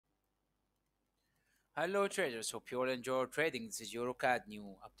Hello traders, hope you all enjoy trading. This is your CAD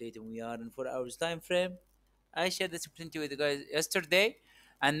new update and we are in 4 hours time frame. I shared this opportunity with you guys yesterday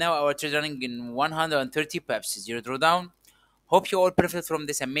and now our trade running in 130 pips, zero drawdown. Hope you all profit from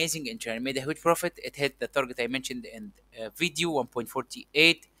this amazing entry. I made a huge profit. It hit the target I mentioned in video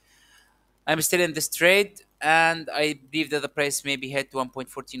 1.48. I'm still in this trade and I believe that the price maybe hit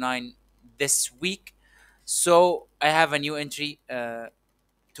 1.49 this week. So I have a new entry.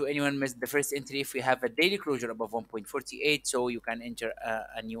 To anyone missed the first entry, if we have a daily closure above 1.48, so you can enter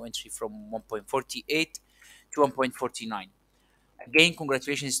a new entry from 1.48 to 1.49. Again,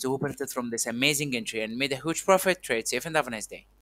 congratulations to who profited from this amazing entry and made a huge profit. Trade safe and have a nice day.